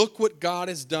Look what God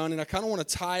has done, and I kind of want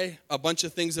to tie a bunch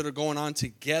of things that are going on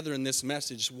together in this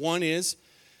message. One is,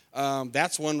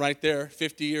 that's one right there,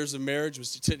 50 years of marriage.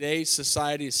 Today's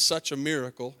society is such a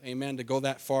miracle, amen, to go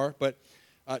that far. But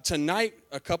tonight,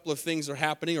 a couple of things are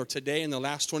happening, or today in the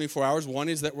last 24 hours. One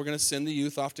is that we're going to send the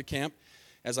youth off to camp,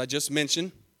 as I just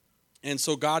mentioned. And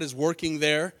so God is working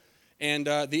there. And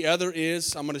the other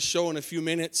is, I'm going to show in a few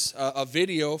minutes a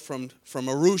video from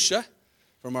Arusha,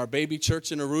 from our baby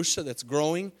church in Arusha that's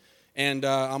growing. And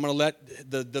I'm going to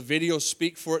let the video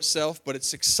speak for itself. But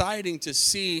it's exciting to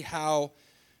see how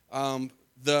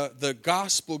the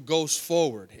gospel goes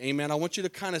forward. Amen. I want you to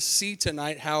kind of see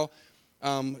tonight how,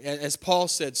 as Paul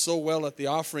said so well at the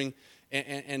offering,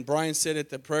 and Brian said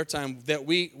at the prayer time, that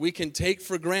we can take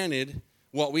for granted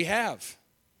what we have.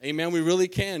 Amen. We really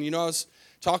can. You know, I was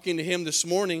talking to him this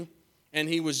morning, and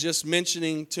he was just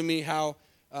mentioning to me how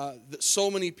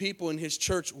so many people in his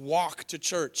church walk to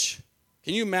church.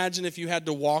 Can you imagine if you had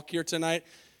to walk here tonight?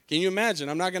 Can you imagine?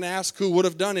 I'm not going to ask who would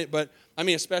have done it, but I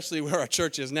mean, especially where our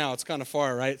church is now. It's kind of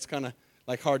far, right? It's kind of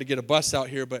like hard to get a bus out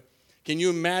here, but can you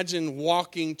imagine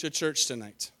walking to church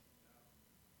tonight?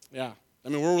 Yeah. I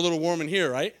mean, we're a little warm in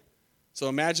here, right? So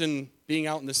imagine being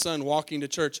out in the sun, walking to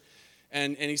church.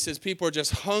 And he says people are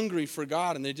just hungry for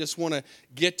God, and they just want to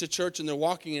get to church, and they're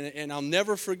walking. And I'll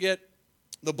never forget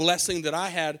the blessing that I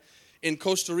had in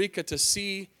Costa Rica to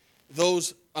see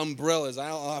those umbrellas.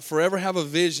 I'll forever have a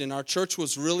vision. Our church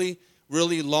was really,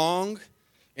 really long,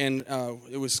 and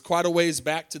it was quite a ways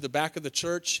back to the back of the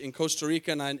church in Costa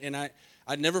Rica. And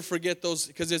I'd never forget those,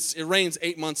 because it rains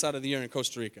 8 months out of the year in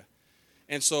Costa Rica.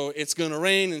 And so it's going to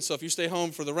rain, and so if you stay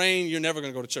home for the rain, you're never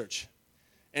going to go to church.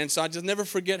 And so I just never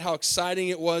forget how exciting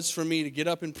it was for me to get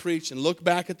up and preach and look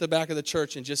back at the back of the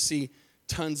church and just see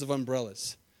tons of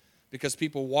umbrellas because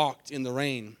people walked in the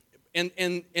rain. And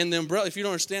the umbrella, if you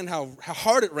don't understand how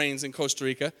hard it rains in Costa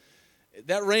Rica,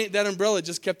 that umbrella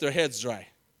just kept their heads dry.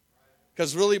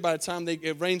 Because really by the time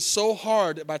it rained so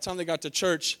hard that by the time they got to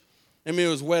church, I mean, it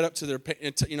was wet up to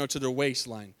their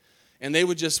waistline. And they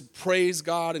would just praise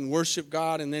God and worship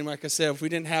God. And then, like I said, if we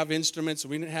didn't have instruments,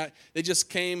 they just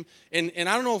came. And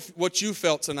I don't know what you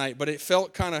felt tonight, but it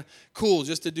felt kind of cool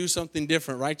just to do something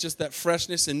different, right? Just that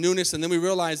freshness and newness. And then we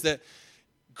realized that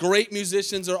great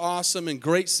musicians are awesome and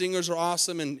great singers are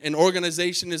awesome and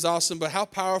organization is awesome. But how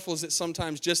powerful is it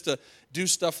sometimes just to do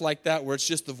stuff like that where it's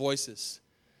just the voices?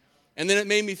 And then it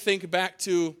made me think back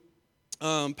to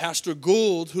Pastor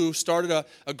Gould, who started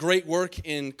a great work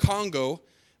in Congo,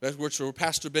 which where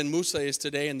Pastor Ben Musa is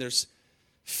today, and there's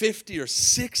 50 or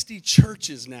 60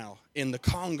 churches now in the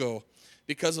Congo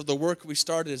because of the work we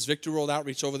started as Victory World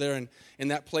Outreach over there in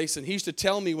that place. And he used to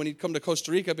tell me when he'd come to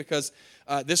Costa Rica, because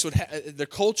the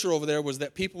culture over there was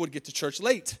that people would get to church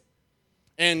late.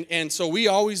 And so we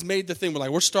always made the thing,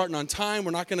 we're starting on time.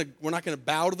 We're not gonna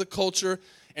bow to the culture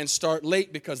and start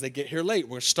late because they get here late.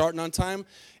 We're starting on time.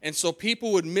 And so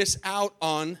people would miss out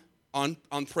on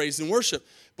praise and worship.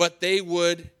 But they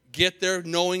would get there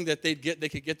knowing that they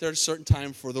could get there at a certain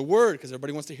time for the word, because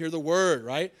everybody wants to hear the word,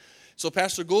 right? So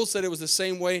Pastor Gould said it was the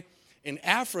same way in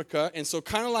Africa. And so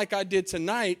kind of like I did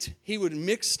tonight, he would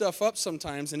mix stuff up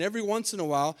sometimes. And every once in a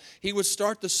while, he would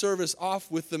start the service off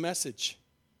with the message.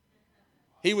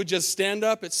 He would just stand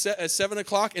up at 7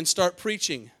 o'clock and start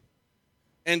preaching.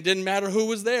 And didn't matter who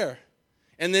was there.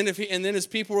 And then as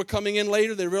people were coming in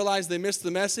later, they realized they missed the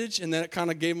message, and then it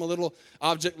kind of gave them a little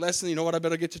object lesson. You know what? I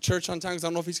better get to church on time, because I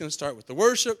don't know if he's going to start with the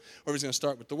worship or if he's going to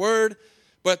start with the word.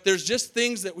 But there's just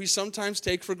things that we sometimes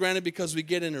take for granted because we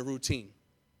get in a routine.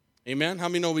 Amen? How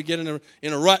many know we get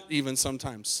in a rut even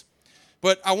sometimes?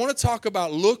 But I want to talk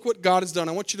about, look what God has done.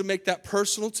 I want you to make that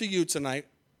personal to you tonight.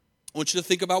 I want you to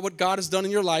think about what God has done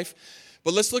in your life.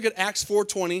 But let's look at Acts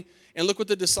 4:20 and look what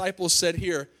the disciples said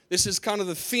here. This is kind of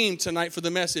the theme tonight for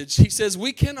the message. He says,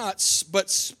 we cannot but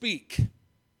speak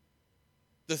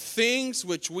the things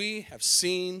which we have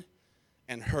seen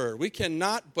and heard. We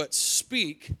cannot but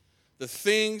speak the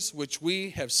things which we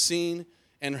have seen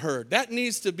and heard. That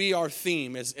needs to be our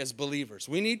theme as believers.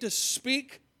 We need to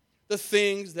speak the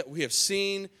things that we have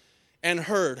seen and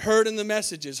heard in the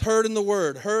messages, heard in the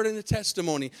word, heard in the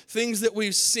testimony, things that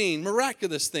we've seen,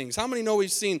 miraculous things. How many know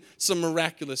we've seen some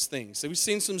miraculous things? We've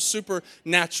seen some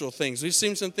supernatural things. We've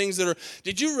seen some things that are,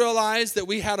 did you realize that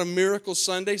we had a miracle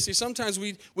Sunday? See, sometimes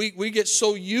we get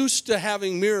so used to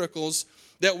having miracles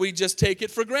that we just take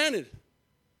it for granted.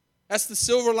 That's the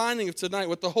silver lining of tonight,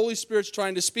 what the Holy Spirit's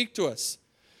trying to speak to us.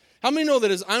 How many know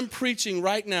that as I'm preaching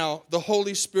right now, the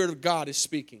Holy Spirit of God is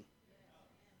speaking?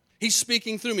 He's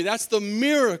speaking through me. That's the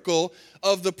miracle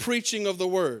of the preaching of the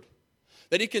word.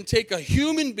 that he can take a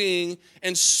human being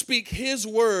and speak his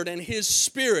word and his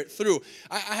spirit through.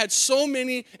 I had so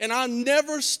many, and I'll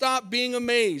never stop being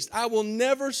amazed. I will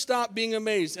never stop being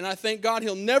amazed. And I thank God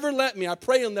he'll never let me, I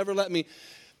pray he'll never let me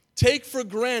take for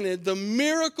granted the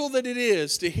miracle that it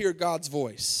is to hear God's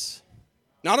voice.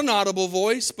 Not an audible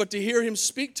voice, but to hear him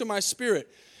speak to my spirit.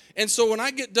 And so when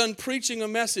I get done preaching a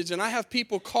message and I have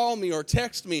people call me or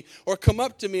text me or come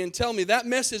up to me and tell me that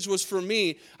message was for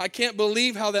me, I can't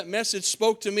believe how that message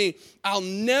spoke to me, I'll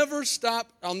never stop,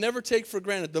 I'll never take for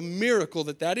granted the miracle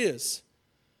that is.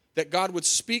 That God would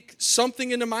speak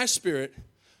something into my spirit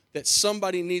that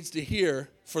somebody needs to hear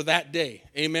for that day.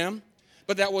 Amen?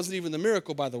 But that wasn't even the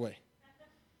miracle, by the way.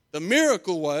 The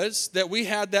miracle was that we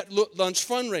had that lunch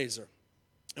fundraiser.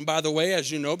 And by the way,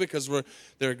 as you know, because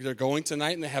they're going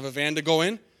tonight and they have a van to go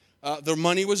in, their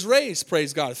money was raised,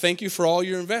 praise God. Thank you for all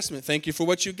your investment. Thank you for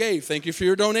what you gave. Thank you for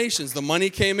your donations. The money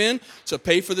came in to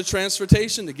pay for the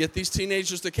transportation to get these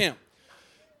teenagers to camp.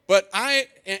 But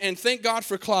and thank God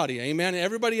for Claudia, amen. And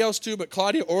everybody else too, but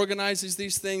Claudia organizes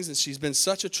these things, and she's been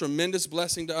such a tremendous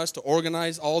blessing to us to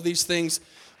organize all these things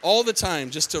all the time,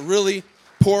 just to really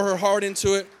pour her heart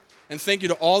into it. And thank you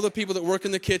to all the people that work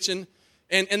in the kitchen.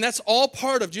 And that's all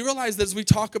part of, do you realize that as we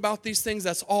talk about these things,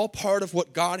 that's all part of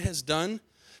what God has done?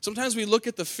 Sometimes we look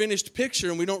at the finished picture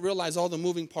and we don't realize all the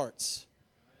moving parts.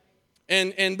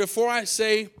 And before I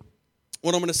say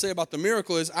what I'm going to say about the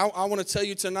miracle is, I want to tell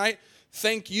you tonight,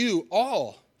 thank you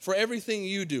all for everything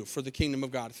you do for the kingdom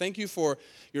of God. Thank you for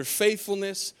your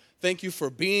faithfulness. Thank you for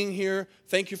being here.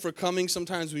 Thank you for coming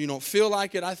sometimes when you don't feel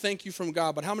like it. I thank you from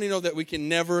God. But how many know that we can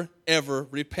never, ever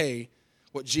repay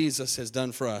what Jesus has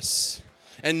done for us?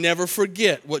 And never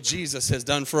forget what Jesus has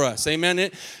done for us. Amen.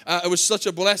 It was such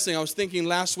a blessing. I was thinking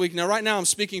last week. Now, right now, I'm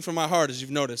speaking from my heart, as you've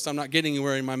noticed. I'm not getting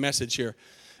anywhere in my message here.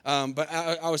 But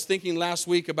I was thinking last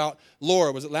week about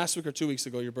Laura. Was it last week or 2 weeks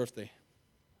ago, your birthday?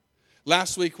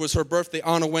 Last week was her birthday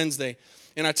on a Wednesday.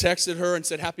 And I texted her and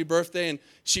said, happy birthday. And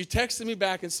she texted me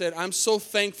back and said, I'm so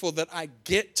thankful that I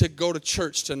get to go to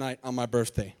church tonight on my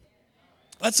birthday.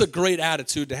 That's a great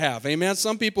attitude to have. Amen.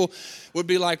 Some people would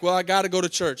be like, well, I got to go to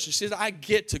church. She says, I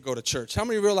get to go to church. How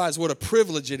many realize what a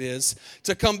privilege it is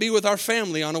to come be with our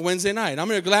family on a Wednesday night? I'm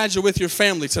glad you're with your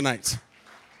family tonight.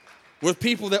 With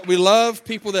people that we love,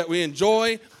 people that we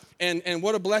enjoy, and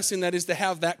what a blessing that is to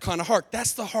have that kind of heart.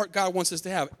 That's the heart God wants us to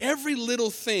have. Every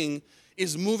little thing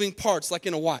is moving parts like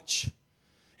in a watch.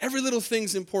 Every little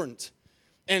thing's important.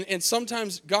 And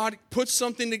sometimes God puts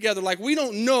something together. Like we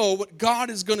don't know what God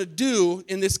is going to do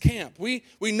in this camp. We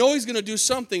know he's going to do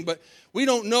something, but we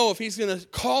don't know if he's going to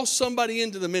call somebody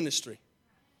into the ministry.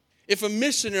 If a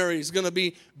missionary is going to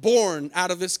be born out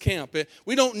of this camp.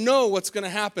 We don't know what's going to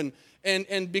happen.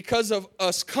 And because of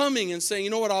us coming and saying, you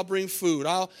know what, I'll bring food.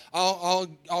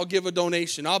 I'll give a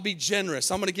donation. I'll be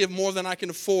generous. I'm going to give more than I can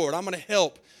afford. I'm going to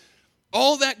help.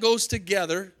 All that goes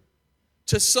together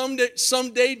to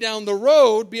someday down the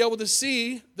road be able to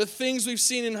see the things we've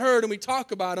seen and heard, and we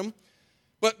talk about them.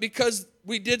 But because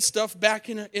we did stuff back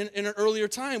in an earlier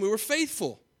time, we were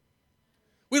faithful.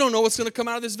 We don't know what's going to come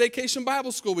out of this vacation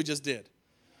Bible school we just did.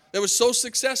 That was so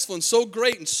successful and so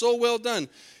great and so well done.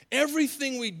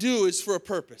 Everything we do is for a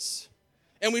purpose.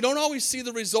 And we don't always see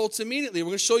the results immediately. We're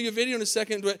going to show you a video in a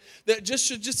second that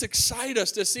should excite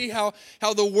us to see how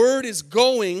the word is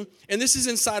going. And this is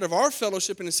inside of our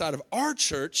fellowship and inside of our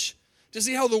church, to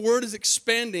see how the word is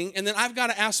expanding. And then I've got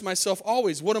to ask myself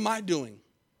always, what am I doing?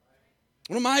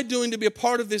 What am I doing to be a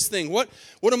part of this thing? What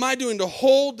am I doing to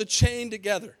hold the chain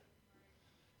together?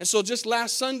 And so just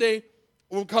last Sunday,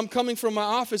 I'm coming from my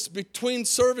office between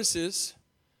services,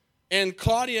 and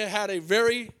Claudia had a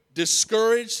very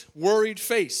discouraged, worried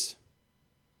face.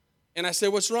 And I said,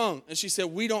 what's wrong? And she said,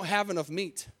 we don't have enough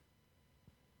meat.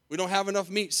 We don't have enough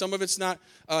meat. Some of it's not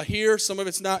here, some of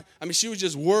it's not. I mean, she was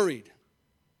just worried.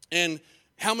 And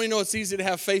how many know it's easy to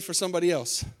have faith for somebody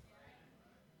else?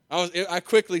 I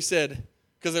quickly said,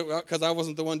 because I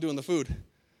wasn't the one doing the food.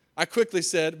 I quickly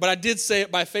said, but I did say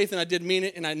it by faith, and I did mean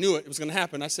it, and I knew it was going to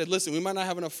happen. I said, listen, we might not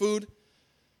have enough food,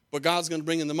 but God's going to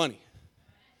bring in the money.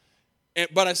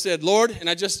 But I said, Lord, and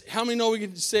how many know we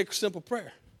can say a simple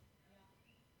prayer?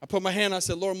 I put my hand, I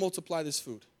said, Lord, multiply this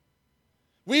food.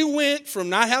 We went from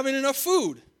not having enough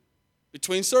food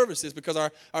between services, because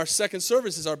our second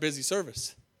service is our busy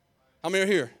service. How many are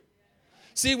here?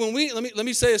 See, let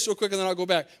me say this real quick, and then I'll go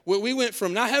back. We went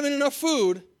from not having enough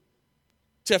food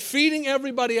to feeding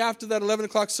everybody after that 11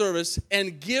 o'clock service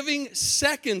and giving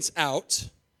seconds out,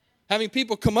 having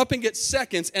people come up and get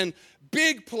seconds and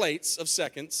big plates of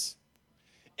seconds,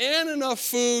 and enough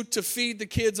food to feed the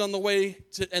kids on the way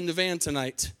in the van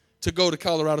tonight to go to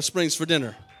Colorado Springs for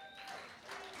dinner.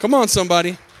 Come on,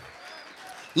 somebody.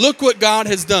 Look what God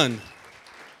has done.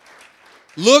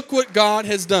 Look what God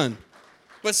has done.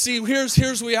 But see, here's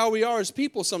how we are as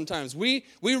people sometimes. We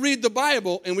read the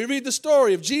Bible and we read the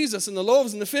story of Jesus and the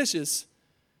loaves and the fishes.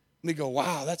 And we go,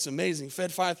 wow, that's amazing.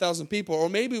 Fed 5,000 people. Or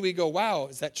maybe we go, wow,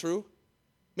 is that true?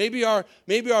 Maybe our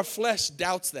flesh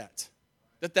doubts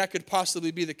that could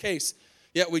possibly be the case.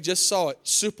 Yet we just saw it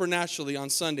supernaturally on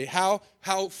Sunday. How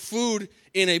food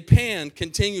in a pan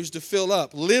continues to fill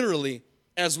up, literally,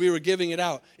 as we were giving it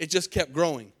out. It just kept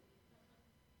growing.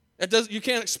 You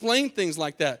can't explain things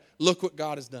like that. Look what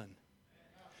God has done.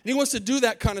 And he wants to do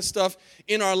that kind of stuff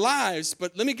in our lives.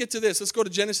 But let me get to this. Let's go to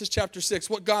Genesis chapter 6.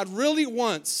 What God really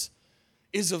wants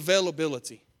is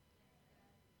availability.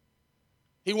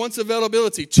 He wants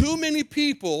availability. Too many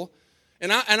people,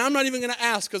 and I'm not even going to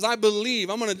ask because I believe.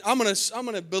 I'm going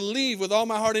to believe with all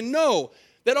my heart and know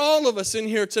that all of us in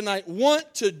here tonight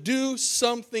want to do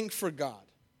something for God.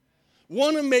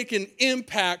 Want to make an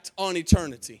impact on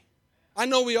eternity. I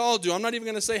know we all do. I'm not even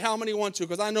going to say how many want to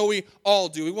because I know we all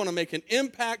do. We want to make an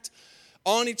impact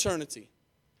on eternity.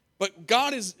 But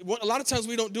God is, a lot of times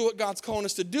we don't do what God's calling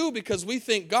us to do because we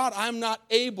think, God, I'm not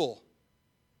able.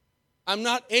 I'm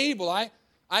not able.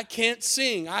 I can't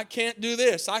sing. I can't do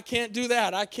this. I can't do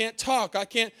that. I can't talk.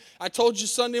 I told you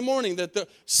Sunday morning that the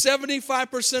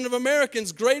 75% of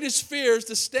Americans' greatest fear is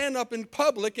to stand up in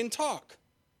public and talk.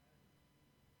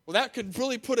 Well, that could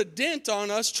really put a dent on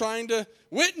us trying to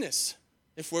witness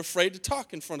if we're afraid to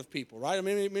talk in front of people, right? I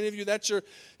mean, many of you, that's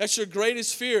your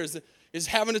greatest fear is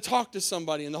having to talk to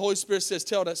somebody. And the Holy Spirit says,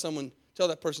 tell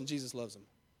that person Jesus loves them.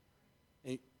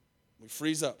 And we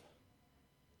freeze up.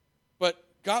 But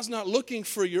God's not looking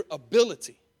for your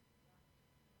ability.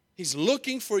 He's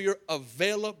looking for your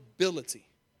availability.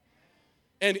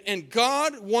 And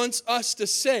God wants us to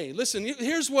say, listen,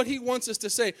 here's what he wants us to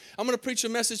say. I'm going to preach a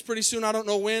message pretty soon, I don't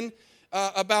know when,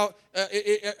 about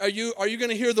are you going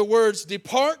to hear the words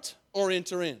depart or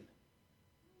enter in?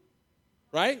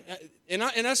 Right? And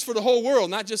that's for the whole world,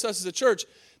 not just us as a church.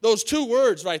 Those two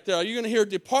words right there, are you going to hear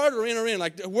depart or enter in?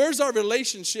 Like, where's our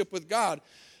relationship with God?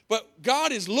 But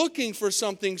God is looking for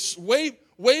something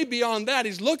way beyond that.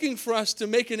 He's looking for us to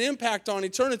make an impact on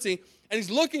eternity. And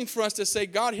he's looking for us to say,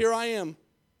 God, here I am.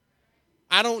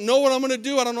 I don't know what I'm going to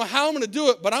do. I don't know how I'm going to do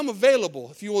it, but I'm available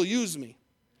if you will use me.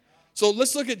 So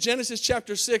let's look at Genesis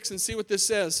chapter 6 and see what this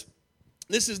says.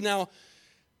 This is now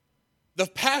the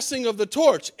passing of the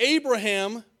torch.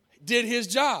 Abraham did his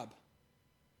job.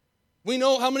 We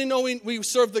know, how many know we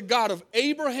serve the God of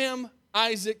Abraham,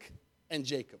 Isaac, and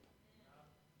Jacob?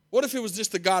 What if it was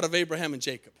just the God of Abraham and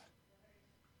Jacob?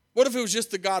 What if it was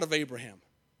just the God of Abraham?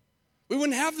 We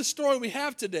wouldn't have the story we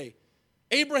have today.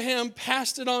 Abraham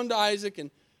passed it on to Isaac,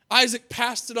 and Isaac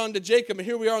passed it on to Jacob. And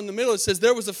here we are in the middle. It says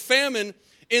there was a famine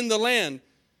in the land.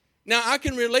 Now, I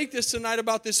can relate this tonight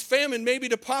about this famine maybe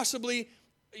to possibly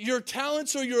your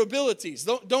talents or your abilities.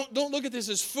 Don't look at this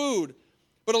as food.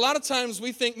 But a lot of times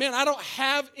we think, man, I don't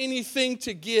have anything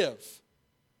to give.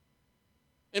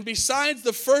 And besides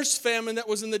the first famine that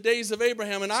was in the days of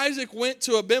Abraham, and Isaac went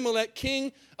to Abimelech,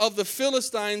 king of the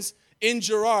Philistines in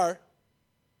Gerar.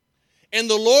 And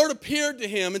the Lord appeared to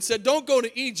him and said, don't go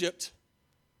to Egypt.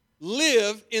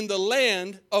 Live in the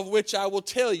land of which I will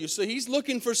tell you. So he's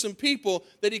looking for some people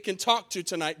that he can talk to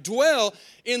tonight. Dwell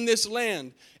in this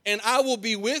land. And I will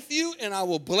be with you and I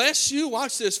will bless you.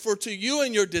 Watch this. For to you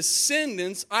and your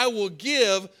descendants I will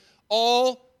give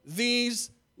all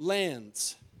these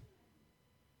lands.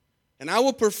 And I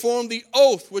will perform the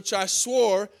oath which I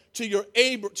swore to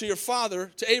your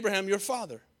father, to Abraham your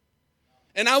father.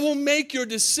 And I will make your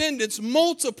descendants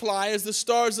multiply as the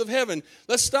stars of heaven.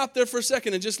 Let's stop there for a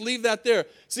second and just leave that there.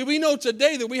 See, we know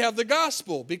today that we have the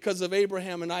gospel because of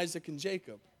Abraham and Isaac and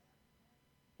Jacob.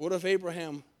 What if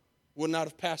Abraham would not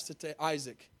have passed it to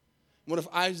Isaac? What if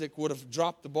Isaac would have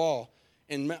dropped the ball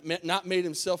and not made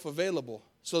himself available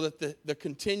so that the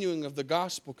continuing of the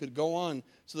gospel could go on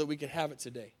so that we could have it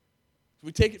today?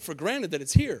 We take it for granted that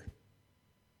it's here.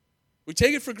 We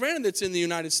take it for granted that it's in the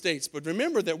United States. But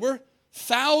remember that we're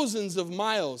thousands of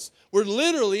miles. We're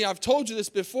literally, I've told you this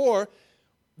before,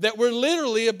 that we're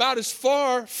literally about as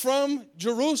far from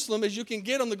Jerusalem as you can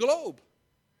get on the globe.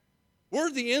 We're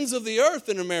the ends of the earth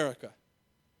in America.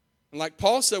 And like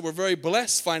Paul said, we're very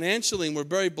blessed financially and we're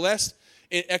very blessed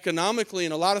economically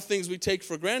and a lot of things we take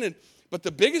for granted. But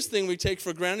the biggest thing we take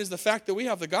for granted is the fact that we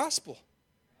have the gospel.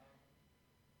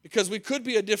 Because we could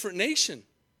be a different nation.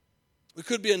 We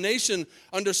could be a nation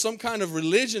under some kind of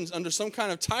religion, under some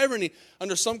kind of tyranny,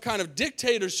 under some kind of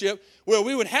dictatorship where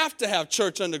we would have to have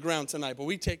church underground tonight. But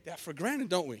we take that for granted,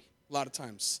 don't we? A lot of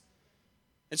times.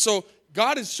 And so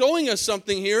God is showing us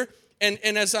something here And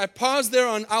as I pause there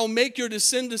on, I'll make your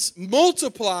descendants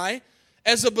multiply,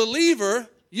 as a believer,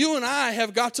 you and I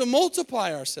have got to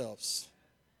multiply ourselves.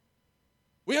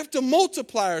 We have to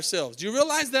multiply ourselves. Do you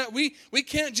realize that we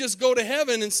can't just go to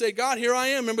heaven and say, God, here I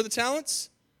am. Remember the talents?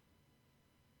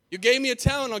 You gave me a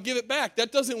talent, I'll give it back.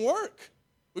 That doesn't work.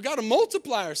 We've got to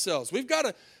multiply ourselves. We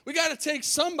got to take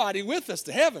somebody with us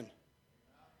to heaven.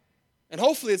 And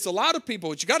hopefully it's a lot of people,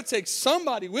 but you got to take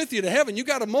somebody with you to heaven. You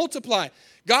got to multiply.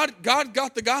 God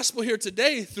got the gospel here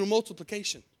today through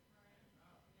multiplication.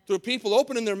 Through people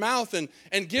opening their mouth and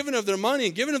giving of their money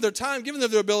and giving of their time, giving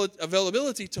of their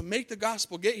availability to make the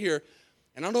gospel get here.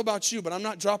 And I don't know about you, but I'm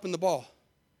not dropping the ball.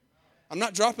 I'm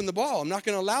not dropping the ball. I'm not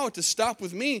going to allow it to stop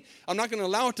with me. I'm not going to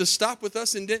allow it to stop with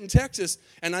us in Denton, Texas.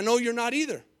 And I know you're not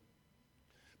either.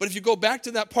 But if you go back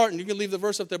to that part, and you can leave the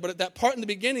verse up there, but at that part in the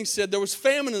beginning said there was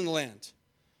famine in the land.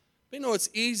 But you know, it's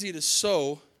easy to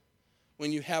sow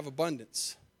when you have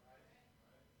abundance.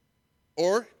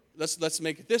 Or, let's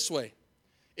make it this way.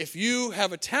 If you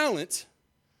have a talent,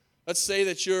 let's say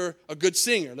that you're a good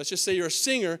singer. Let's just say you're a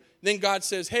singer. Then God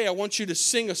says, hey, I want you to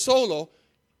sing a solo.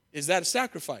 Is that a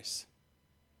sacrifice?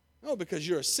 No, because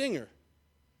you're a singer.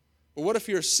 But what if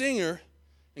you're a singer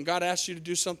and God asks you to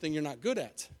do something you're not good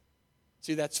at?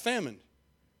 See, that's famine.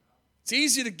 It's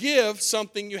easy to give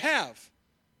something you have.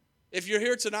 If you're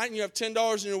here tonight and you have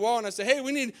 $10 in your wallet and I say, hey,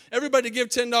 we need everybody to give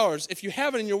 $10. If you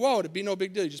have it in your wallet, it'd be no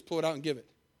big deal. You just pull it out and give it.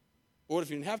 But what if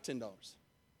you didn't have $10?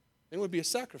 Then it would be a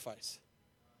sacrifice.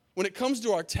 When it comes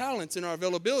to our talents and our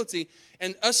availability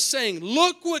and us saying,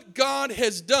 look what God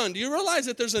has done. Do you realize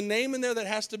that there's a name in there that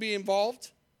has to be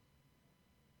involved?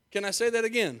 Can I say that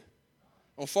again?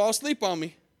 Don't fall asleep on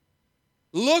me.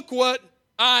 Look what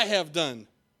I have done.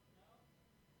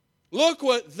 Look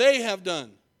what they have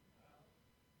done.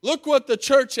 Look what the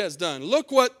church has done.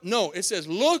 It says,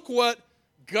 look what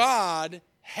God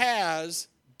has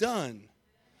done.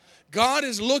 God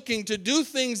is looking to do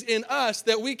things in us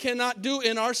that we cannot do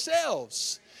in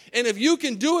ourselves. And if you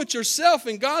can do it yourself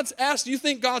and you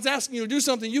think God's asking you to do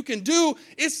something you can do,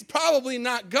 it's probably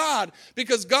not God,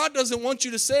 because God doesn't want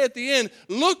you to say at the end,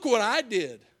 look what I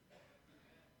did.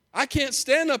 I can't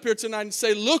stand up here tonight and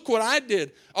say, look what I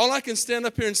did. All I can stand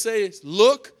up here and say is,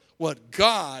 look what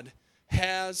God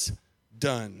has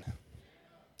done.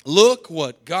 Look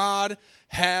what God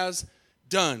has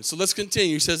done. So let's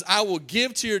continue. He says, I will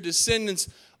give to your descendants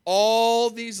all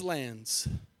these lands,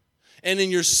 and in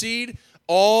your seed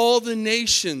all the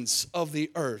nations of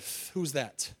the earth. Who's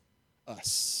that?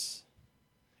 Us.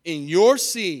 In your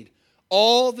seed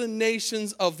all the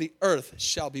nations of the earth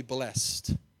shall be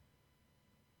blessed.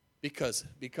 Because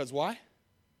why?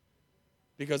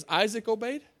 Because Isaac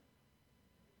obeyed?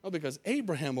 No, because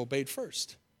Abraham obeyed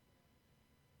first.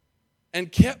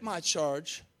 And kept my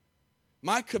charge,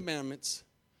 my commandments,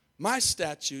 my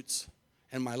statutes,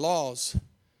 and my laws.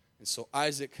 And so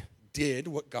Isaac did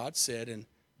what God said and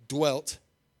dwelt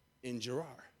in Gerar.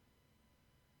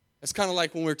 That's kind of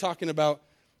like when we were talking about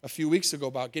a few weeks ago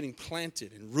about getting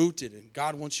planted and rooted, and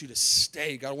God wants you to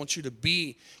stay. God wants you to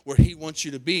be where He wants you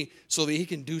to be so that He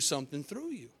can do something through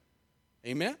you.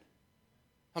 Amen?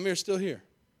 How many are still here?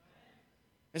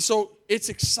 And so it's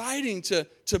exciting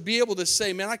to be able to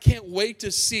say, man, I can't wait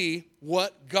to see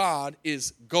what God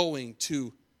is going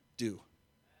to do.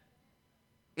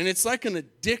 And it's like an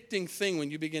addicting thing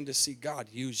when you begin to see God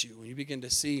use you, when you begin to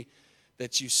see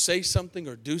that you say something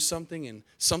or do something and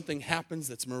something happens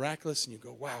that's miraculous and you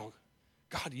go, wow,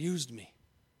 God used me.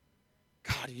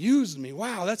 God used me.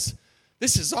 Wow,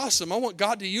 this is awesome. I want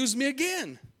God to use me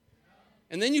again.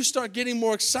 And then you start getting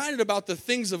more excited about the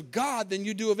things of God than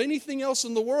you do of anything else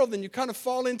in the world. Then you kind of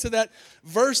fall into that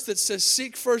verse that says,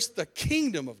 seek first the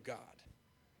kingdom of God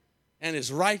and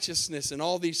His righteousness, and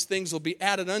all these things will be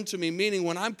added unto me. Meaning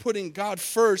when I'm putting God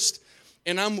first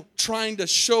and I'm trying to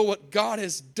show what God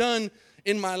has done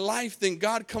in my life, then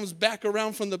God comes back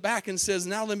around from the back and says,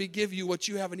 now let me give you what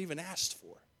you haven't even asked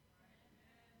for.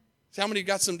 So how many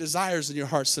got some desires in your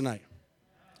hearts tonight?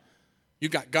 You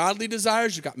got godly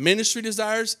desires, you got ministry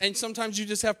desires, and sometimes you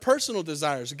just have personal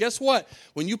desires. And guess what?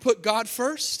 When you put God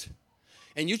first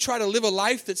and you try to live a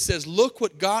life that says, look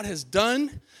what God has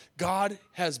done, God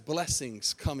has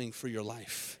blessings coming for your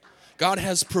life. God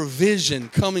has provision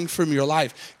coming from your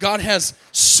life. God has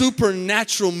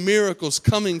supernatural miracles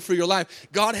coming for your life.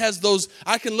 God has those.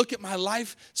 I can look at my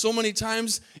life so many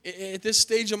times at this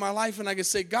stage of my life and I can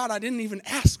say, God, I didn't even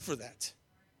ask for that.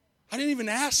 I didn't even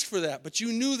ask for that, but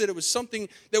you knew that it was something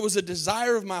that was a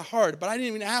desire of my heart, but I didn't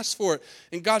even ask for it.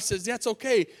 And God says, that's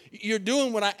okay. You're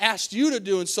doing what I asked you to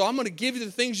do, and so I'm going to give you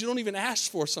the things you don't even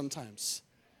ask for sometimes.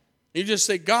 You just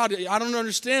say, God, I don't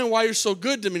understand why you're so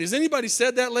good to me. Has anybody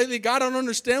said that lately? God, I don't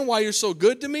understand why you're so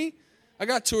good to me. I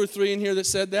got 2 or 3 in here that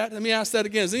said that. Let me ask that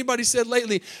again. Has anybody said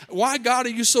lately, why, God, are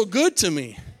you so good to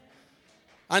me?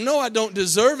 I know I don't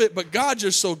deserve it, but God,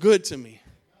 you're so good to me.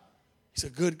 He's a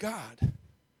good God.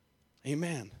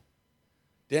 Amen.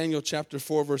 Daniel chapter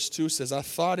 4, verse 2 says, I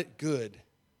thought it good.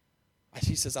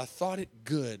 He says, I thought it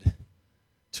good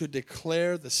to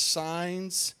declare the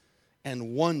signs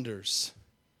and wonders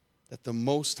that the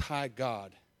Most High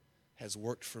God has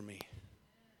worked for me.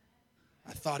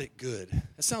 I thought it good.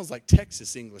 That sounds like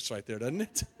Texas English right there, doesn't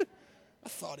it? I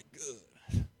thought it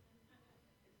good.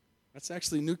 That's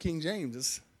actually New King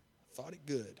James. I thought it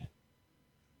good.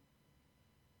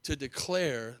 To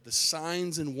declare the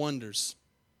signs and wonders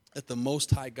that the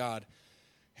Most High God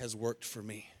has worked for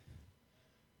me.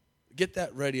 Get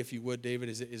that ready if you would, David.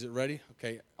 Is it ready?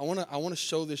 Okay. I want to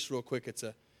show this real quick. It's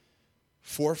a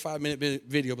 4 or 5 minute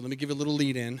video, but let me give you a little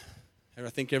lead in. I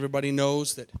think everybody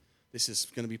knows that this is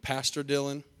going to be Pastor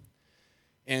Dylan.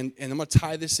 And I'm going to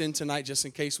tie this in tonight just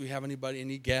in case we have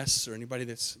any guests or anybody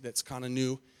that's kind of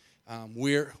new.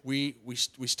 We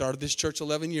started this church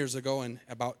 11 years ago, and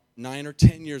about 9 or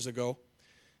 10 years ago,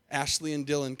 Ashley and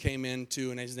Dylan came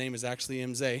into, and his name is actually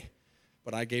MZ,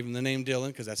 but I gave him the name Dylan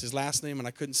because that's his last name, and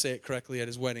I couldn't say it correctly at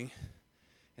his wedding.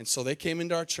 And so they came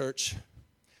into our church.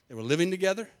 They were living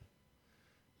together.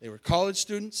 They were college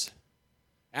students.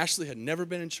 Ashley had never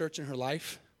been in church in her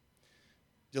life.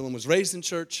 Dylan was raised in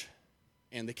church,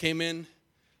 and they came in,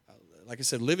 like I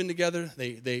said, living together.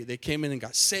 They came in and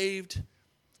got saved.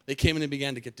 They came in and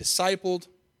began to get discipled,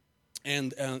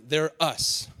 and they're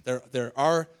us. They're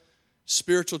our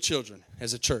spiritual children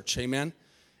as a church, amen?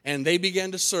 And they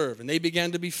began to serve, and they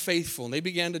began to be faithful, and they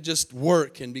began to just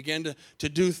work and began to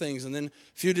do things. And then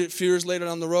a few years later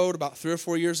down the road, about 3 or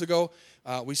 4 years ago,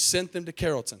 we sent them to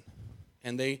Carrollton,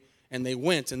 and they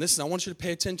went. And I want you to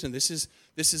pay attention. This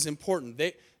is important.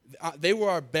 They were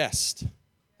our best.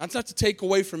 That's not to take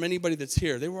away from anybody that's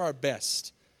here. They were our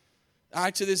best.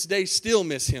 I, to this day, still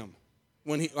miss him.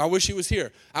 I wish he was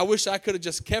here. I wish I could have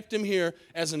just kept him here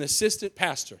as an assistant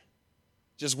pastor,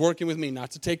 just working with me, not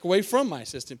to take away from my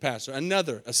assistant pastor,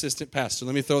 another assistant pastor.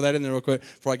 Let me throw that in there real quick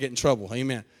before I get in trouble.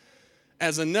 Amen.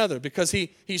 As another, because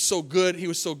he's so good. He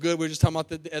was so good. We were just talking about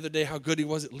the other day how good he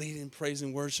was at leading praise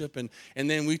and worship. And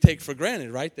then we take for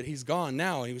granted, right, that he's gone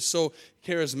now. He was so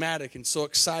charismatic and so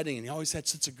exciting, and he always had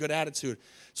such a good attitude.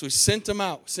 So we sent him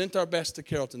out, sent our best to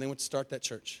Carrollton. They went to start that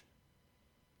church.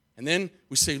 And then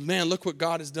we say, man, look what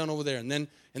God has done over there. And then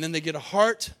they get a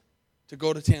heart to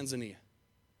go to Tanzania,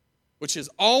 which has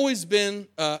always been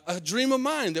a dream of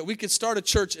mine, that we could start a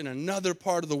church in another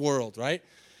part of the world, right?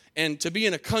 And to be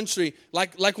in a country,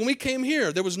 like when we came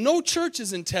here, there was no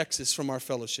churches in Texas from our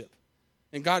fellowship.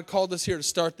 And God called us here to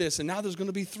start this, and now there's going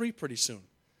to be 3 pretty soon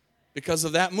because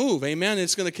of that move, amen?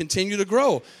 It's going to continue to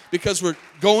grow because we're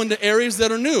going to areas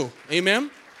that are new, amen?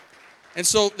 And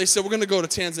so they said, we're going to go to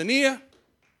Tanzania.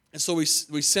 And so we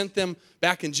sent them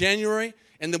back in January,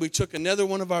 and then we took another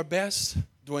one of our best,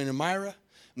 Dwayne and Myra, and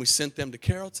we sent them to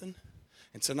Carrollton.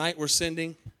 And tonight we're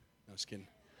sending, no, just kidding.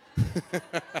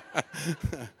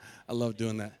 I love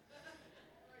doing that.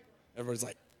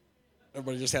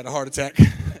 Everybody just had a heart attack.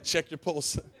 Check your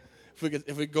pulse. If we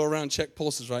could go around and check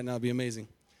pulses right now, it'd be amazing.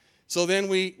 So then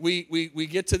we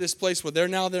get to this place where they're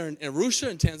in Arusha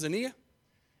in Tanzania.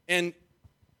 And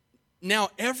now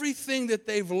everything that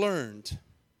they've learned,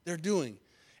 they're doing.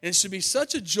 And it should be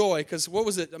such a joy, because what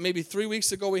was it, maybe 3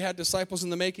 weeks ago we had Disciples in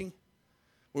the Making,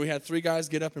 where we had 3 guys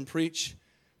get up and preach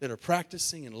that are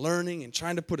practicing and learning and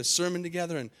trying to put a sermon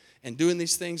together and doing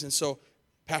these things. And so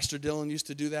Pastor Dylan used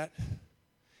to do that.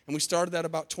 And we started that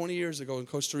about 20 years ago in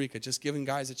Costa Rica, just giving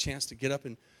guys a chance to get up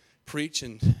and preach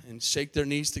and shake their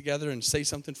knees together and say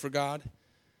something for God.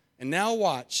 And now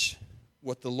watch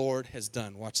what the Lord has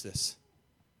done. Watch this.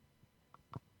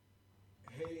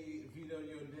 Hey, Vito,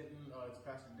 you and Denton, it's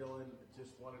Pastor Dylan.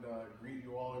 Just wanted to greet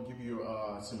you all and give you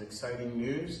some exciting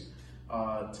news.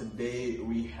 Today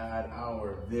we had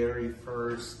our very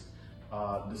first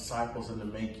Disciples in the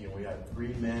Making. We had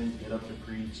 3 men get up to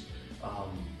preach.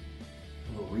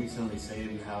 Who were recently saved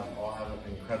and all have an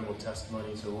incredible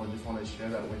testimony. So we just want to share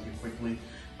that with you quickly.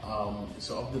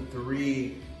 So of the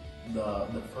 3,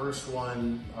 the first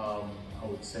one, I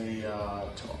would say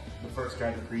the first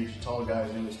guy to preach, tall guy,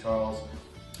 his name is Charles.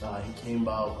 He came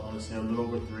about, I want to say, a little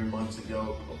over 3 months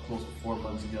ago, or close to 4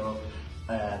 months ago,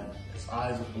 and his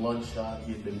eyes were bloodshot.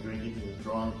 He had been drinking, he was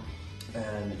drunk,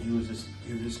 and he was just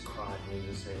crying. He was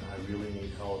just saying, "I really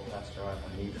need help, Pastor.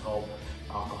 I need help.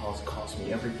 Alcohol's cost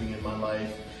me everything in my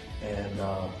life,"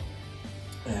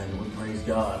 and we praise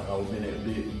God. We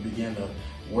began to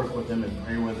work with them and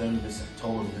pray with them. Just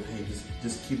told them that, hey,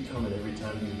 just keep coming every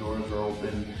time these doors are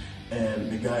open.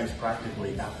 And the guy's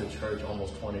practically at the church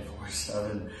almost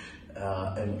 24/7.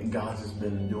 And God has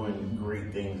been doing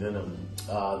great things in him.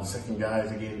 The second guy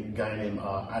is a guy named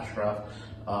Ashraf.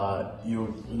 You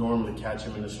would normally catch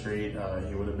him in the street.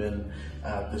 He would have been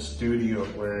at the studio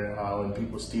where when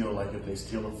people steal, like if they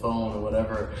steal a phone or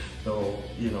whatever, they'll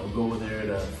go there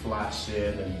to flash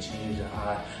it and change the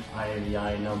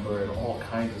IMEI number and all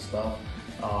kinds of stuff.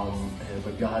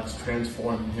 But God's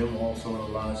transformed him also in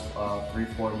the last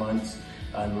 3-4 months.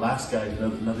 And the last guy is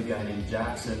another guy named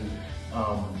Jackson.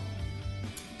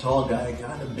 Tall guy,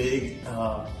 kind of big,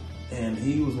 and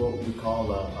he was what we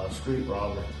call a street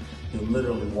robber. He'll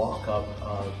literally walk up,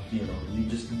 you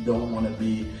just don't want to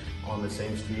be on the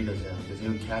same street as him, because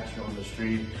he'll catch you on the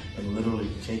street and literally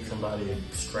take somebody and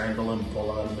strangle him,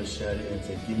 pull out a machete and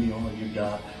say, give me all you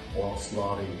got or I'll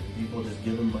slaughter you. People just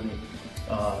give him money.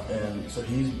 And so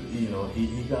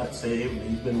he got saved, and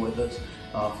he's been with us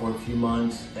for a few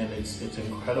months, and it's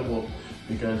incredible,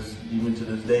 because even to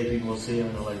this day, people will see him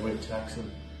and they're like, wait,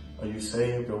 Jackson, are you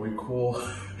saved? Are we cool?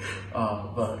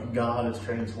 But God has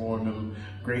transformed him.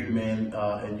 Great man,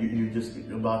 and you're just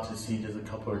about to see just a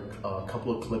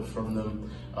couple of clips from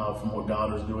them, from what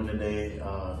God is doing today.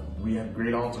 We had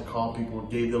great altar call. People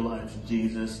gave their lives to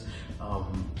Jesus,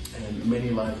 and many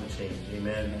lives have changed.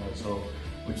 Amen. So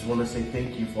we just want to say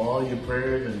thank you for all your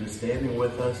prayers and just standing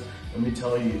with us. Let me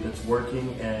tell you, it's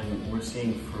working, and we're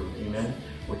seeing fruit. Amen.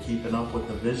 We're keeping up with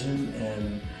the vision,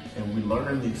 and we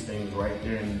learn these things right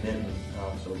there in Denton.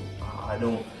 So I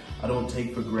don't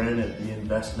take for granted the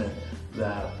investment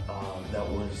that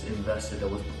was invested, that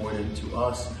was poured into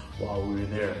us while we were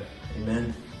there.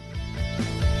 Amen.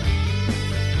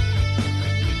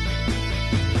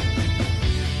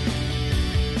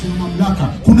 Mamlaka,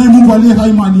 kuna Mungu aliye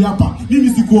hai mahali hapa. Mimi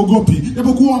sikuogopi.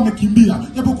 Japokuwa wamekimbia,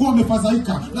 japokuwa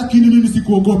wamefadhaika, lakini mimi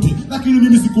sikuogopi.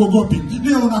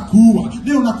 Leo nakuua,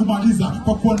 leo nakumaliza,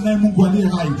 kwa kuwa naye Mungu aliye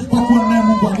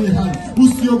hai.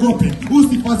 Usiogope,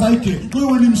 usifadhaike.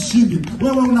 Wewe ni mshindi.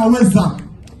 Wewe unaweza.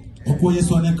 Kwa kuwa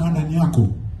Yesu anayekaa ndani yako,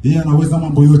 yeye anaweza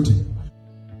mambo yote.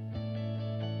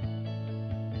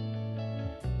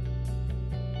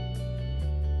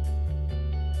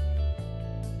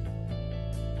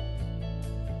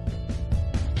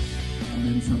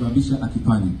 Amemsababisha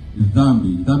akifanya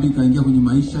dhambi ikaingia kwenye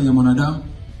maisha ya mwanadamu,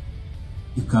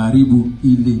 ikaharibu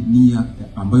ile nia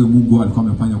ambayo Mungu alikuwa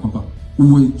amefanya kwamba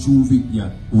uwe chumvi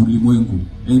ya ulimwengu.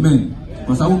 Amen.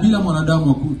 Kwa sababu bila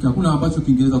mwanadamu hakuna ambacho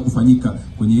kingeweza kufanyika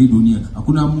kwenye hii dunia.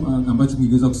 Hakuna ambacho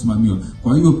kingeweza kusimamiwa.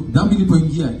 Kwa hiyo dhambi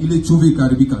ilipoingia, ile chumvi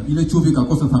ikaharibika, ile chumvi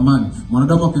ikakosa thamani.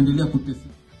 Mwanadamu akaendelea kuteseka.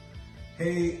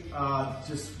 Hey,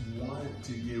 just wanted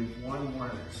to give one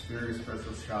more very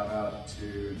special shout out to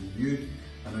the youth.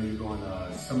 I know you're going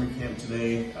to summer camp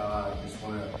today. Just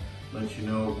want to let you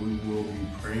know we will be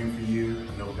praying for you.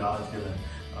 I know God's going to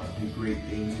do great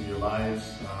things in your lives.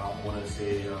 I want to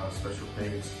say special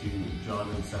thanks to John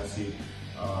and Sassy,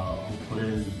 who put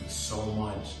in so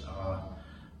much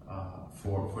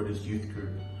for this youth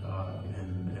group,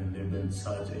 and they've been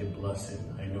such a blessing.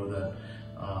 I know that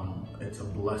it's a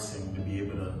blessing to be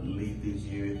able to lead these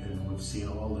youth, and we've seen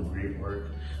all the great work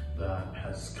that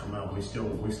has come out. We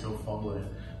still follow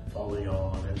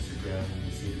y'all on Instagram, and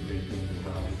you see the great things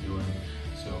that God is doing.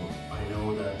 So I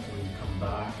know that when you come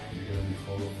back, you're going to be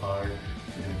full of fire.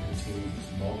 You're going to continue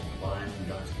to multiply, and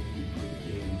God's going to do great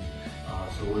things.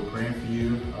 So we're praying for you.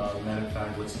 Matter of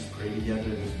fact, let's just pray together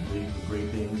and just believe for great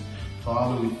things.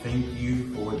 Father, we thank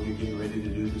you for what you're getting ready to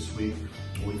do this week.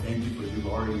 We thank you for you've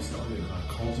already started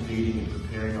cultivating and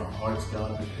preparing our hearts,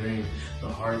 God, preparing the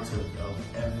hearts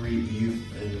of every youth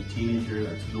and teenager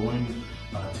that's going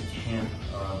to camp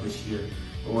this year.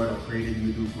 Lord, I pray that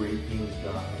you do great things,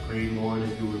 God. I pray, Lord,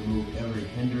 that you remove every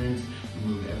hindrance,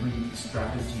 remove every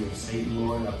strategy of Satan,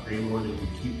 Lord. I pray, Lord, that you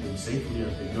keep them safely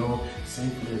as they go,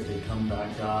 safely as they come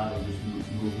back, God, and just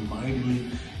move mightily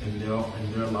in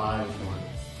their lives, Lord.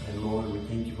 And Lord, we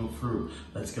thank you for fruit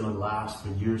that's going to last for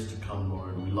years to come,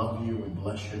 Lord. We love you. We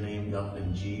bless your name, God.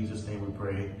 In Jesus' name we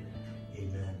pray.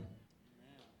 Amen.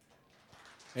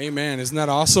 Amen. Isn't that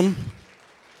awesome?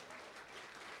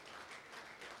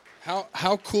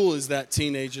 How cool is that,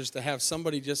 teenagers, to have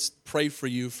somebody just pray for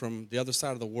you from the other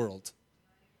side of the world?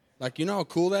 Like, you know how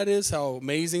cool that is? How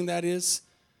amazing that is?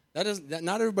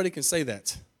 Not everybody can say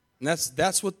that. And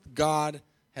that's what God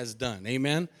has done.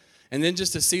 Amen? And then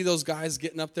just to see those guys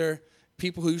getting up there,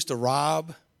 people who used to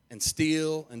rob and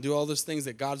steal and do all those things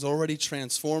that God's already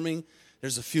transforming.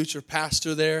 There's a future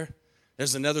pastor there.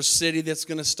 There's another city that's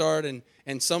going to start, and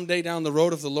someday down the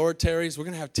road, if the Lord tarries, we're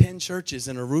going to have 10 churches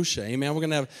in Arusha. Amen. We're going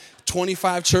to have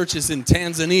 25 churches in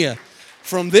Tanzania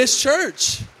from this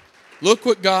church. Look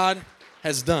what God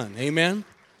has done. Amen.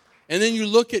 And then you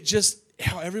look at just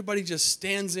how everybody just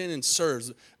stands in and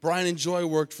serves. Brian and Joy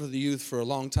worked for the youth for a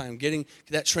long time, getting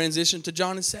that transition to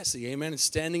John and Ceci, amen, and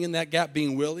standing in that gap,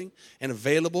 being willing and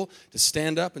available to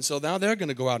stand up. And so now they're going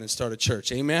to go out and start a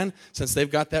church, amen, since they've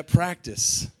got that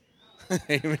practice.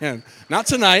 Amen. Not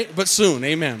tonight, but soon,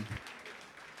 amen.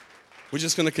 We're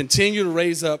just going to continue to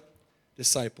raise up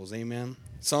disciples, amen.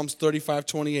 Psalms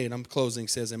 35:28, I'm closing,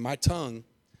 says, and my tongue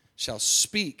shall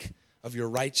speak of your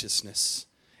righteousness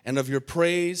and of your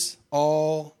praise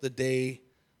all the day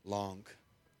long.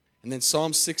 And then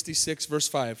Psalm 66, verse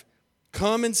 5,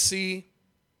 come and see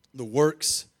the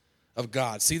works of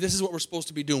God. See, this is what we're supposed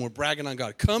to be doing. We're bragging on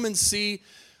God. Come and see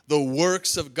the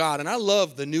works of God. And I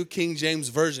love the New King James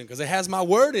Version because it has my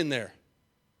word in there.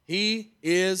 He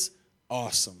is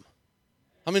awesome.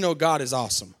 How many know God is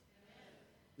awesome?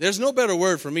 There's no better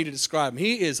word for me to describe him.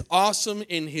 He is awesome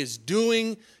in his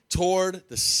doing toward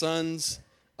the sons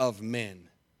of men.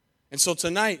 And so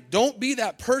tonight, don't be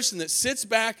that person that sits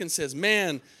back and says,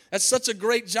 man, that's such a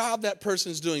great job that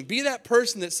person's doing. Be that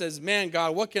person that says, man,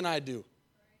 God, what can I do?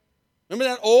 Remember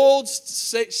that old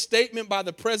statement by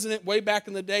the president way back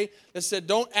in the day that said,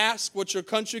 don't ask what your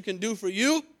country can do for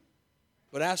you,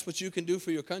 but ask what you can do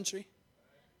for your country?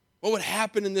 What would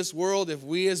happen in this world if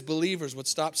we as believers would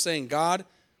stop saying, God,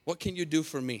 what can you do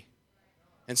for me?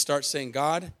 And start saying,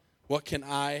 God, what can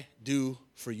I do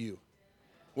for you?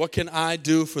 What can I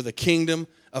do for the kingdom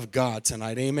of God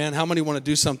tonight? Amen. How many want to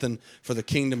do something for the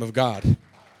kingdom of God?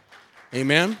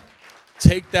 Amen.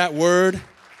 Take that word,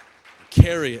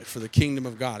 carry it for the kingdom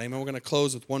of God. Amen. We're going to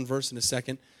close with one verse in a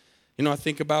second. You know, I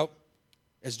think about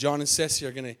as John and Ceci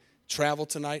are going to travel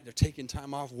tonight. They're taking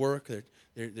time off work.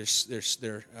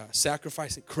 They're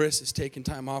sacrificing. Chris is taking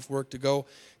time off work to go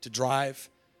to drive.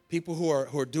 People who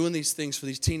are doing these things for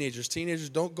these teenagers. Teenagers,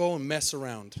 don't go and mess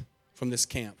around from this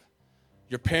camp.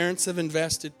 Your parents have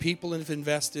invested. People have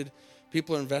invested.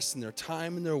 People are investing their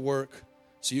time and their work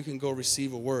so you can go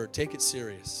receive a word. Take it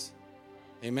serious.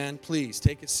 Amen. Please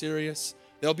take it serious.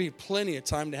 There'll be plenty of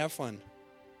time to have fun.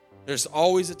 There's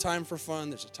always a time for fun.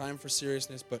 There's a time for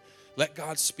seriousness. But let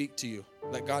God speak to you.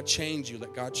 Let God change you.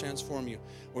 Let God transform you.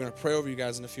 We're going to pray over you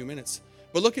guys in a few minutes.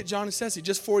 But look at John and Ceci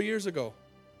just 4 years ago.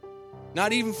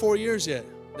 Not even 4 years yet.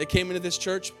 They came into this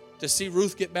church to see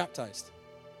Ruth get baptized.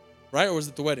 Right? Or was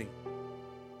it the wedding?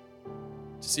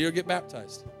 To see her get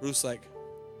baptized. Ruth's like,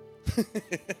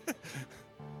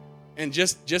 and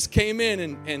just came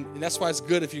in, and that's why it's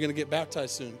good if you're going to get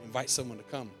baptized soon. Invite someone to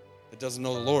come that doesn't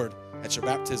know the Lord at your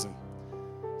baptism.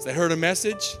 So they heard a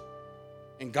message,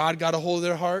 and God got a hold of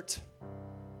their heart.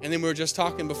 And then we were just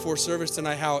talking before service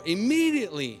tonight how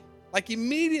immediately,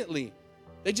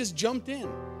 they just jumped in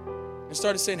and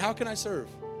started saying, how can I serve?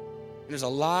 And there's a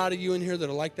lot of you in here that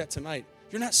are like that tonight.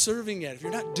 If you're not serving yet, if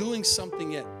you're not doing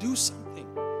something yet, do something.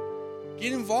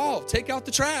 Get involved. Take out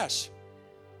the trash.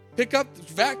 Pick up the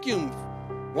vacuum.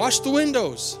 Wash the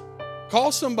windows.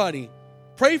 Call somebody.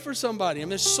 Pray for somebody. I mean,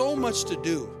 there's so much to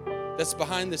do that's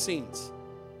behind the scenes.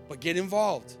 But get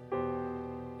involved.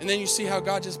 And then you see how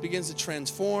God just begins to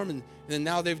transform. And then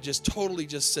now they've just totally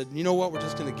just said, you know what? We're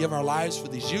just going to give our lives for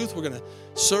these youth. We're going to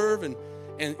serve. And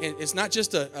it's not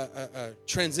just a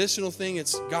transitional thing.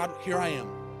 It's, God, here I am.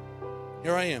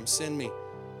 Here I am. Send me.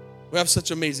 We have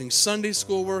such amazing Sunday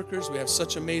school workers. We have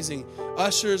such amazing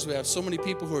ushers. We have so many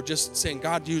people who are just saying,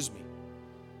 God, use me.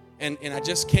 And I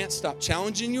just can't stop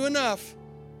challenging you enough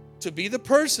to be the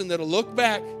person that'll look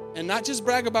back and not just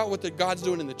brag about what God's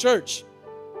doing in the church,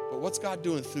 but what's God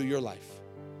doing through your life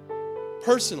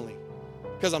personally.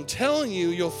 Because I'm telling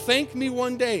you, you'll thank me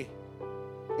one day.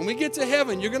 When we get to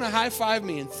heaven, you're going to high-five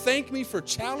me and thank me for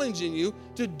challenging you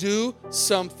to do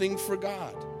something for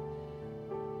God.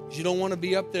 You don't want to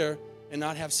be up there and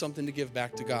not have something to give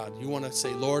back to God. You want to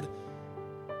say, Lord,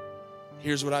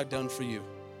 here's what I've done for you.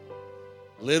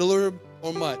 Little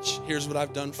or much, here's what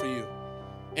I've done for you.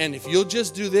 And if you'll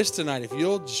just do this tonight, if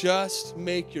you'll just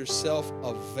make yourself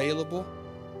available,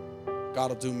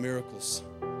 God will do miracles.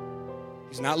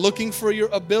 He's not looking for your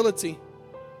ability.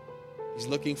 He's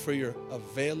looking for your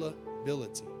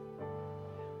availability.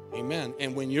 Amen.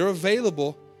 And when you're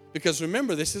available, because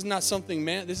remember, this is not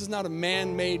this is not a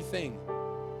man-made thing.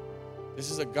 This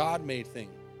is a God-made thing.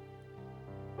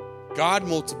 God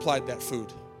multiplied that food.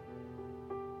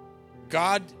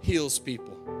 God heals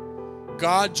people.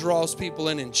 God draws people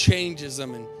in and changes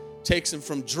them and takes them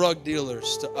from drug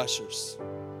dealers to ushers.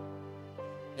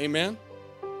 Amen?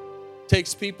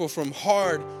 Takes people from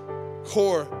hard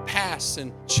core past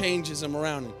and changes them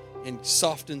around and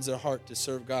softens their heart to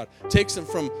serve God. Takes them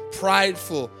from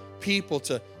prideful people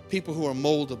to people who are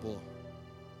moldable.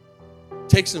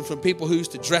 Takes them from people who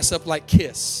used to dress up like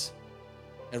Kiss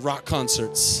at rock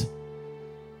concerts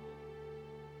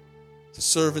to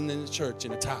serving in the church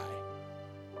in a tie.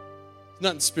 There's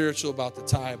nothing spiritual about the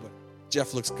tie, but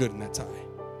Jeff looks good in that tie.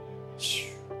 It's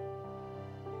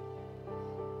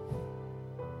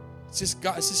just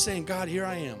God. It's just saying, God, here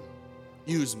I am.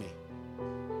 Use me.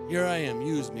 Here I am.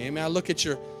 Use me. Amen. I look at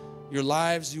your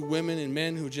lives, you women and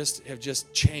men who have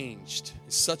just changed.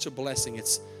 It's such a blessing.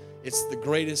 It's the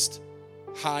greatest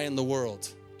high in the world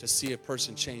to see a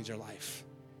person change their life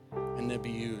and then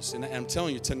be used. And I'm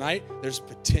telling you, tonight, there's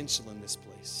potential in this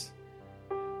place.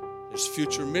 There's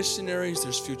future missionaries.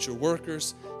 There's future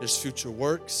workers. There's future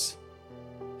works.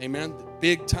 Amen. The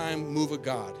big time move of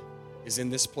God is in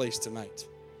this place tonight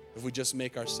if we just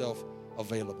make ourselves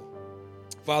available.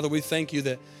 Father, we thank you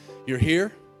that you're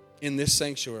here in this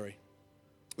sanctuary.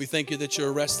 We thank you that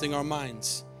you're arresting our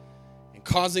minds and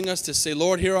causing us to say,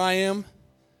 Lord, here I am.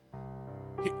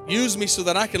 Use me so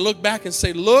that I can look back and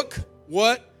say, look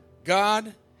what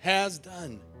God has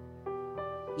done.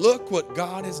 Look what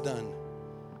God has done.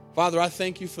 Father, I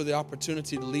thank you for the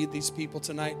opportunity to lead these people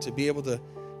tonight, to be able to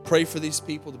pray for these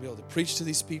people, to be able to preach to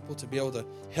these people, to be able to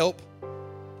help.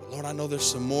 But Lord, I know there's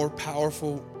some more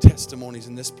powerful testimonies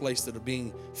in this place that are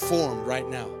being formed right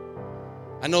now.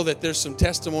 I know that there's some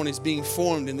testimonies being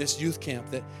formed in this youth camp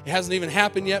that it hasn't even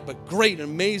happened yet, but great,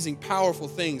 amazing, powerful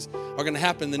things are going to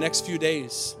happen in the next few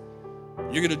days.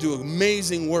 You're going to do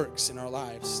amazing works in our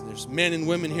lives. There's men and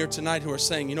women here tonight who are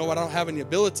saying, you know what, I don't have any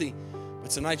ability, but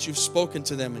tonight you've spoken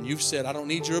to them and you've said, I don't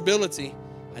need your ability,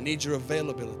 I need your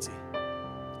availability.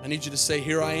 I need you to say,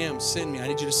 here I am, send me. I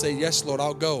need you to say, yes, Lord,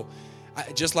 I'll go.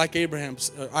 Just like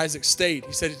Isaac stayed.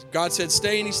 God said,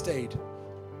 stay, and he stayed.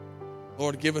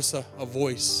 Lord, give us a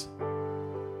voice.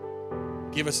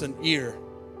 Give us an ear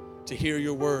to hear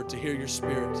your word, to hear your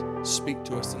spirit speak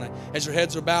to us tonight. As your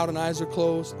heads are bowed and eyes are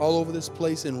closed all over this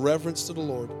place in reverence to the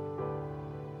Lord.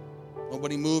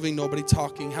 Nobody moving, nobody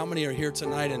talking. How many are here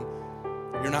tonight and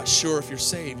you're not sure if you're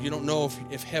saved? You don't know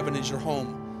if heaven is your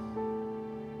home.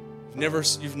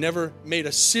 You've never made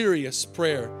a serious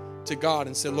prayer to God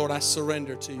and said, Lord, I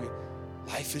surrender to you.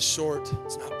 Life is short.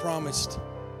 It's not promised.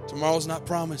 Tomorrow's not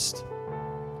promised.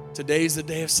 Today's the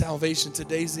day of salvation.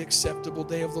 Today's the acceptable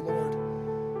day of the Lord.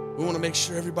 We want to make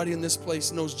sure everybody in this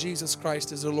place knows Jesus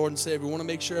Christ as their Lord and Savior. We want to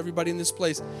make sure everybody in this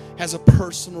place has a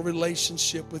personal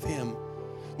relationship with Him.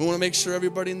 We want to make sure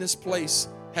everybody in this place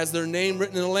has their name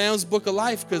written in the Lamb's Book of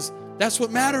Life, because that's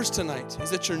what matters tonight, is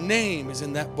that your name is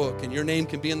in that book, and your name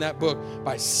can be in that book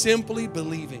by simply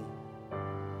believing.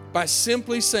 By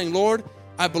simply saying, Lord,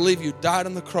 I believe you died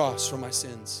on the cross for my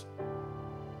sins.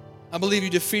 I believe you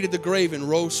defeated the grave and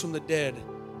rose from the dead.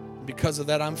 And because of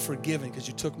that, I'm forgiven because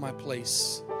you took my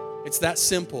place. It's that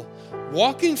simple.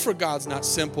 Walking for God's not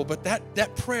simple, but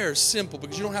that prayer is simple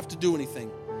because you don't have to do anything.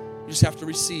 You just have to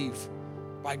receive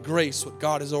by grace what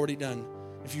God has already done.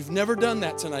 If you've never done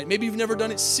that tonight, maybe you've never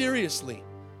done it seriously,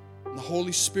 and the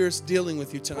Holy Spirit's dealing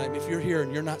with you tonight. If you're here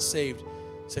and you're not saved,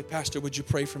 say, Pastor, would you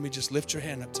pray for me? Just lift your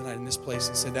hand up tonight in this place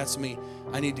and say, that's me.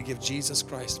 I need to give Jesus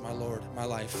Christ my Lord, my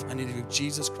life. I need to give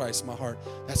Jesus Christ my heart.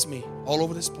 That's me, all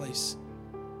over this place.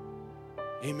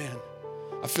 Amen.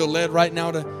 I feel led right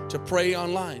now to pray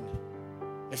online.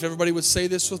 If everybody would say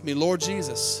this with me, Lord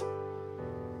Jesus,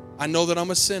 I know that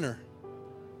I'm a sinner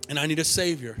and I need a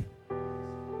Savior.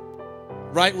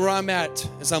 Right where I'm at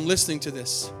as I'm listening to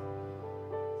this,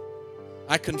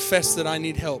 I confess that I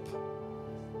need help.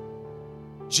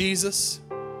 Jesus,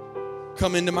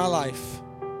 come into my life.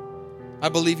 I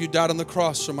believe you died on the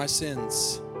cross for my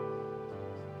sins.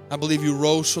 I believe you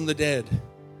rose from the dead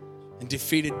and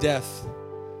defeated death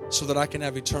so that I can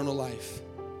have eternal life.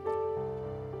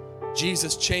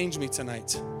 Jesus, change me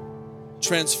tonight.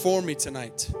 Transform me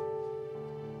tonight.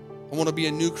 I want to be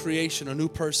a new creation, a new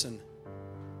person.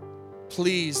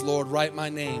 Please, Lord, write my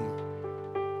name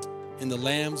in the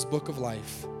Lamb's Book of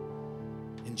Life.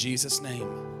 In Jesus' name,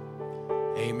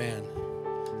 amen.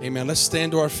 Amen. Let's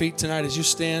stand to our feet tonight. As you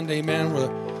stand, amen, where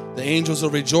the angels are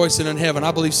rejoicing in heaven.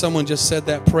 I believe someone just said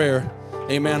that prayer,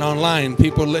 amen, online.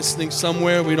 People listening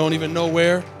somewhere, we don't even know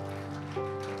where.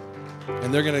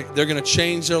 And they're gonna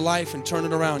change their life and turn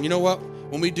it around. You know what?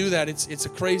 When we do that, it's a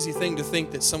crazy thing to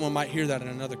think that someone might hear that in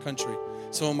another country.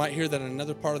 Someone might hear that in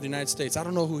another part of the United States. I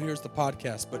don't know who hears the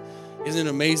podcast, but isn't it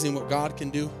amazing what God can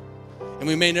do? And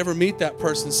we may never meet that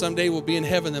person. Someday we'll be in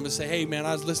heaven and we'll say, hey, man,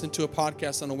 I was listening to a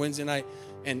podcast on a Wednesday night,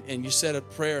 and you said a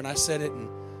prayer, and I said it,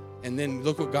 and then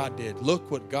look what God did. Look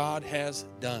what God has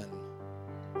done.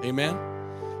 Amen.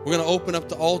 We're going to open up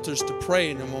the altars to pray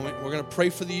in a moment. We're going to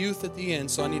pray for the youth at the end,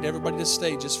 so I need everybody to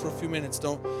stay just for a few minutes.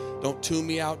 Don't tune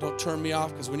me out. Don't turn me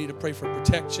off, because we need to pray for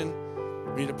protection.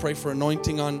 We need to pray for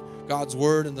anointing on God's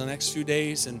word in the next few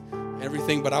days and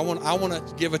everything. But I want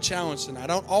to give a challenge tonight. I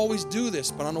don't always do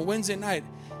this, but on a Wednesday night,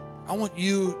 I want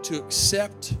you to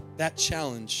accept that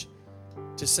challenge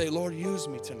to say, Lord, use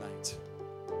me tonight.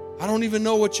 I don't even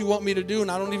know what you want me to do, and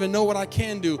I don't even know what I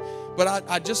can do, but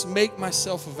I just make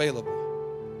myself available.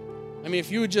 I mean,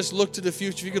 if you would just look to the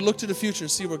future, if you could look to the future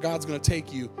and see where God's going to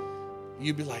take you,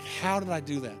 you'd be like, how did I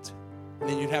do that? And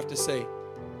then you'd have to say,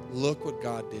 look what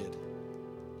God did.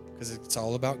 Because it's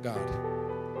all about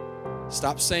God.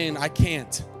 Stop saying, I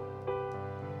can't.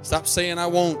 Stop saying, I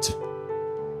won't.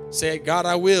 Say, God,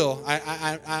 I will.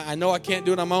 I know I can't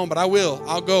do it on my own, but I will.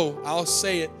 I'll go. I'll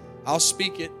say it. I'll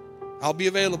speak it. I'll be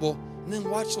available. And then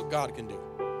watch what God can do.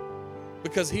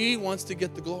 Because He wants to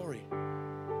get the glory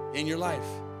in your life.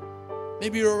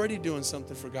 Maybe you're already doing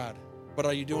something for God, but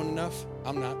are you doing enough?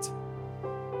 I'm not.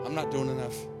 I'm not doing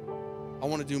enough. I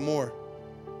want to do more.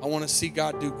 I want to see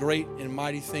God do great and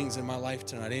mighty things in my life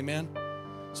tonight. Amen?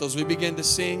 So as we begin to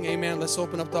sing, amen, let's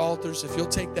open up the altars. If you'll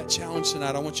take that challenge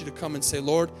tonight, I want you to come and say,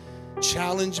 Lord,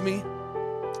 challenge me.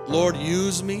 Lord,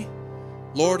 use me.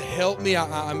 Lord, help me.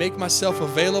 I make myself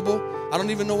available. I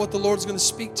don't even know what the Lord's going to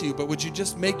speak to you, but would you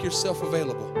just make yourself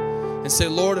available and say,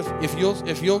 Lord, if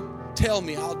you'll tell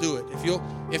me, I'll do it.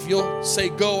 If you'll say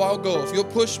go, I'll go. If you'll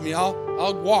push me,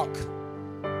 I'll walk.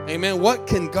 Amen. What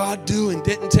can God do in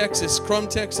Denton, Texas, Crum,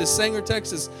 Texas, Sanger,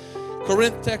 Texas,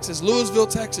 Corinth, Texas, Louisville,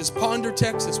 Texas, Ponder,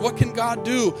 Texas? What can God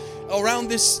do around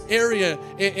this area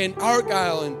in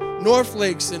Argyle and North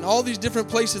Lakes and all these different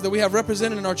places that we have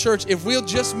represented in our church if we'll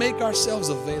just make ourselves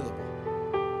available?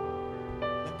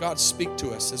 Let God speak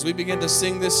to us. As we begin to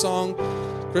sing this song,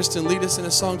 Kristen, lead us in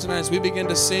a song tonight. As we begin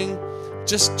to sing,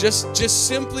 just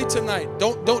simply tonight,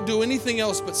 don't do anything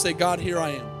else but say, God, here I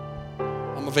am.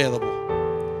 I'm available.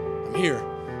 I'm here.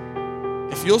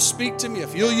 If you'll speak to me,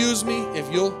 if you'll use me,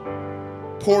 if you'll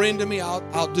pour into me,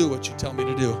 I'll do what you tell me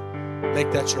to do.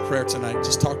 Make that your prayer tonight.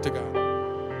 Just talk to God.